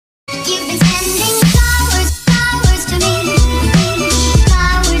You've been sending flowers, flowers to me.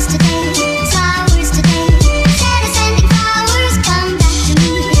 Flowers today, flowers today. Instead of sending flowers, come back to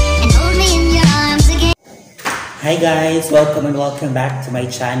me and hold me in your arms again. Hi guys! Welcome and welcome back to my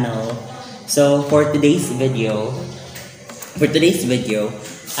channel. So for today's video,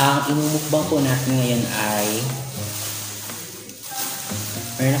 ang imumukbang po natin ngayon ay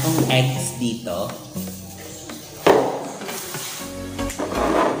meron akong eggs dito.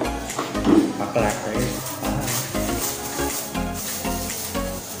 Pa-clatter.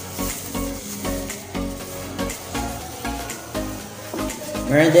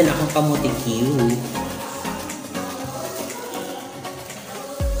 Meron din akong kamote cube.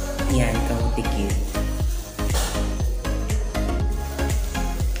 Yan, kamote cube.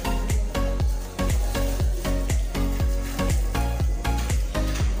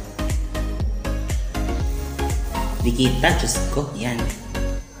 Di kita, Diyos ko. Yan.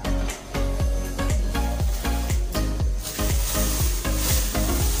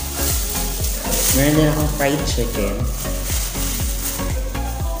 Meron din akong fried chicken.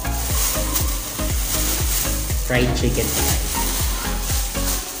 Fried chicken.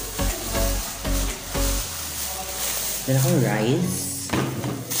 Meron akong rice.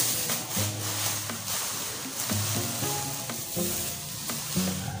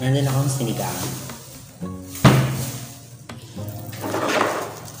 Meron din akong sinigang.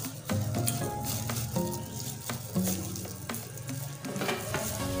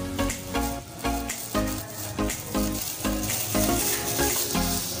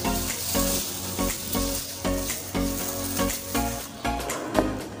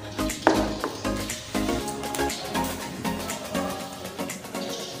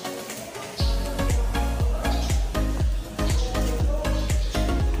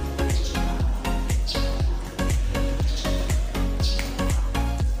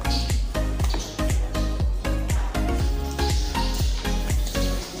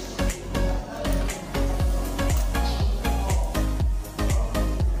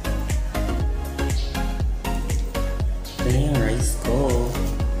 Ito na yung rice ko.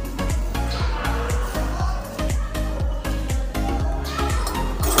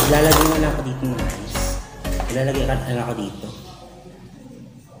 Ilalagay mo na ako dito ng rice. Ilalagay ka na ako dito.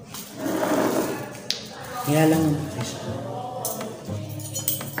 Nilalang mo na siya.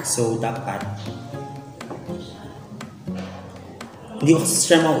 So, dapat hindi ko kasi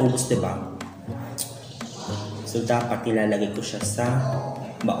siya mauubos, diba? So, dapat ilalagay ko siya sa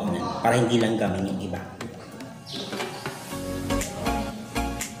baonan para hindi lang gamin yung iba.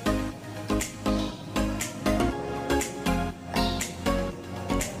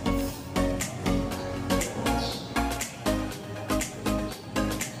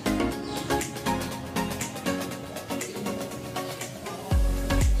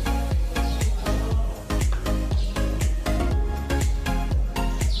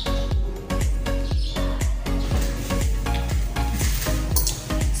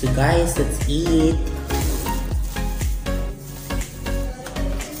 So guys, let's eat.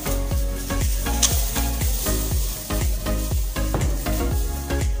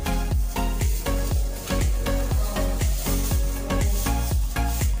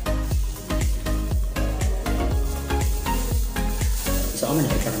 So, ako man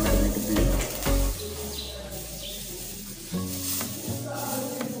parang nag-bili.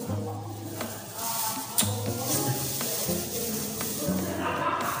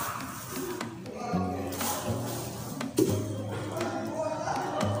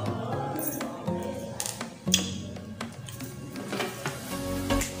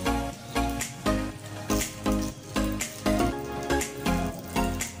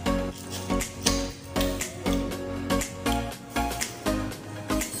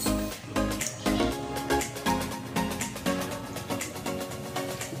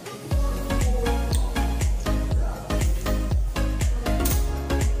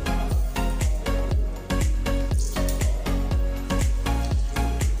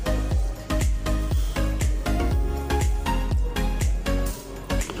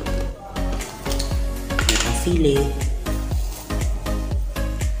 Sili.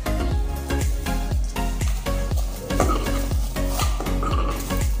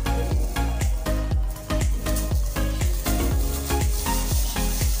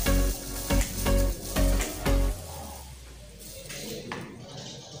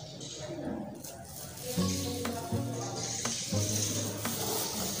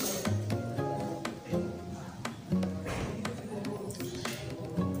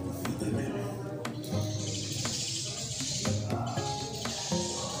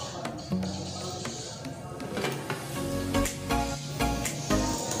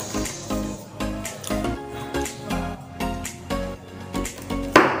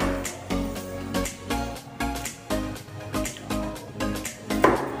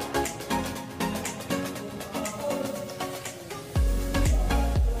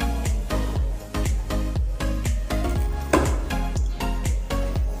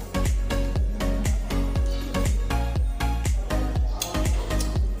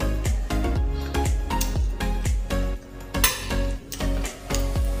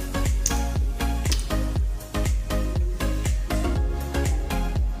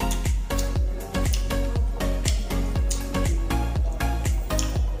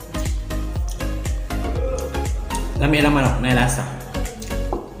 Lami lang manok, may lasa.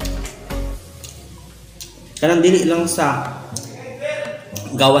 Kanang dili lang sa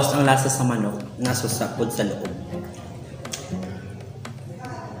gawas ang lasa sa manok, nasa sa food sa loob.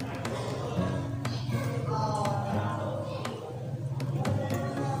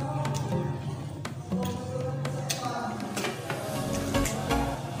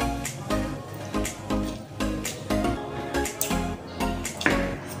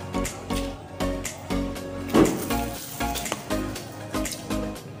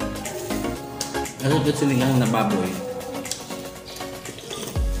 Ano ito sinigang na baboy?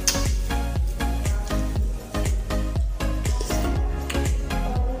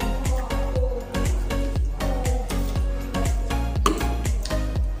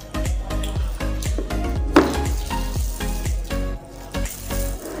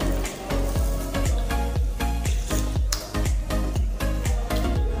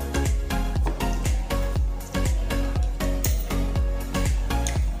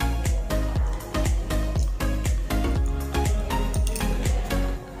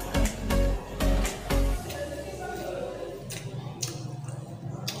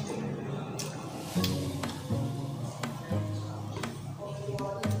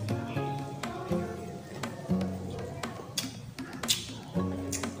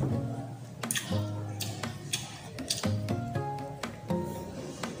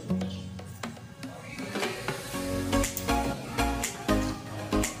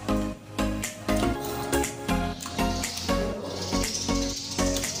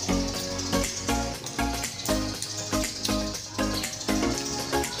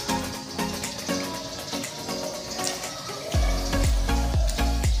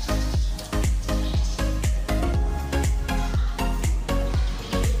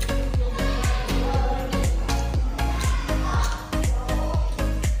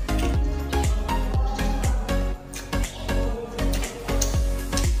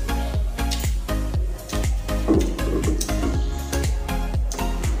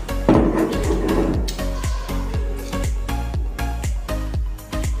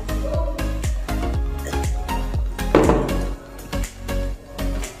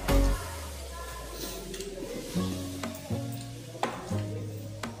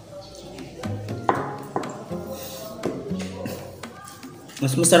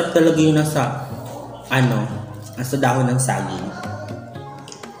 Mas masarap talaga yung nasa dahon ng saging.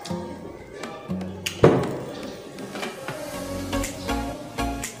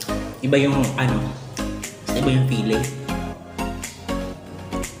 Iba yung feeling.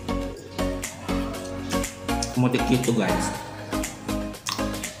 Mutik ito guys.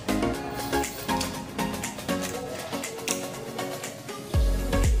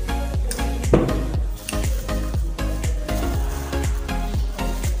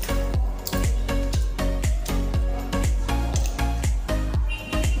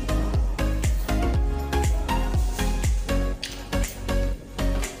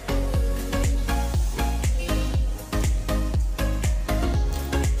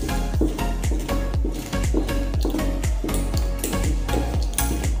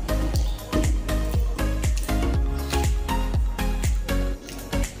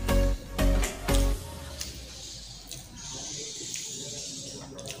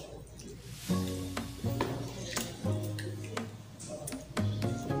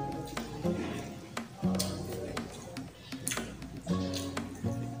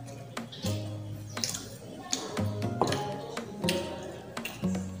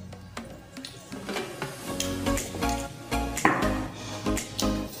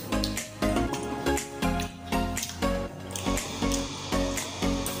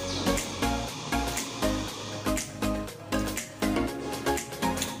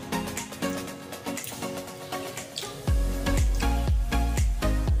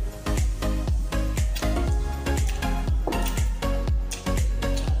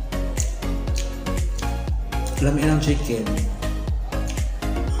 Lami ng chicken.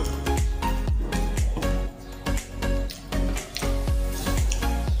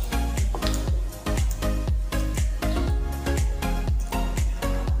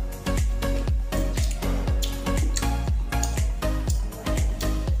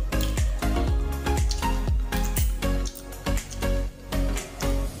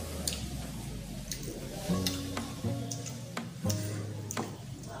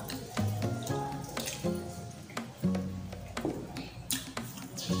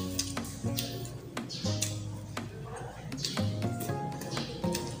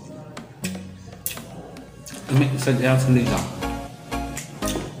 Sadyang sinigang.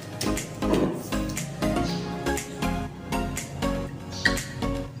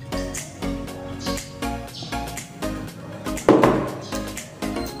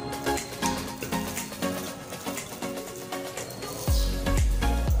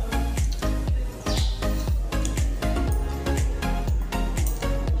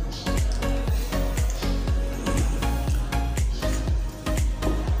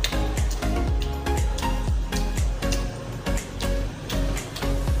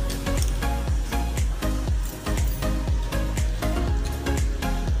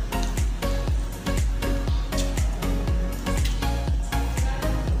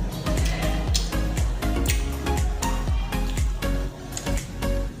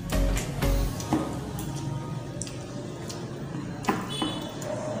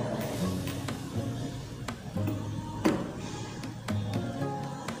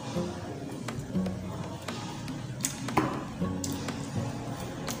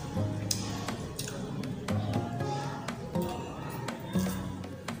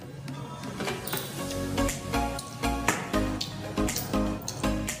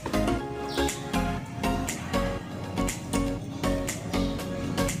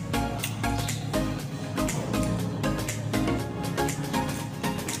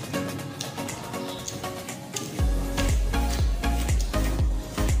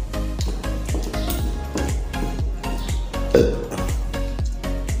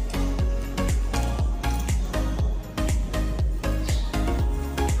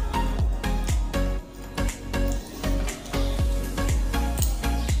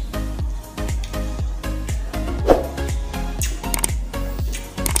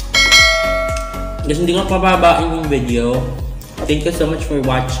 Guys, hindi ko pababain yung video. Thank you so much for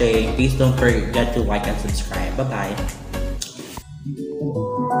watching. Please don't forget to like and subscribe. Bye-bye.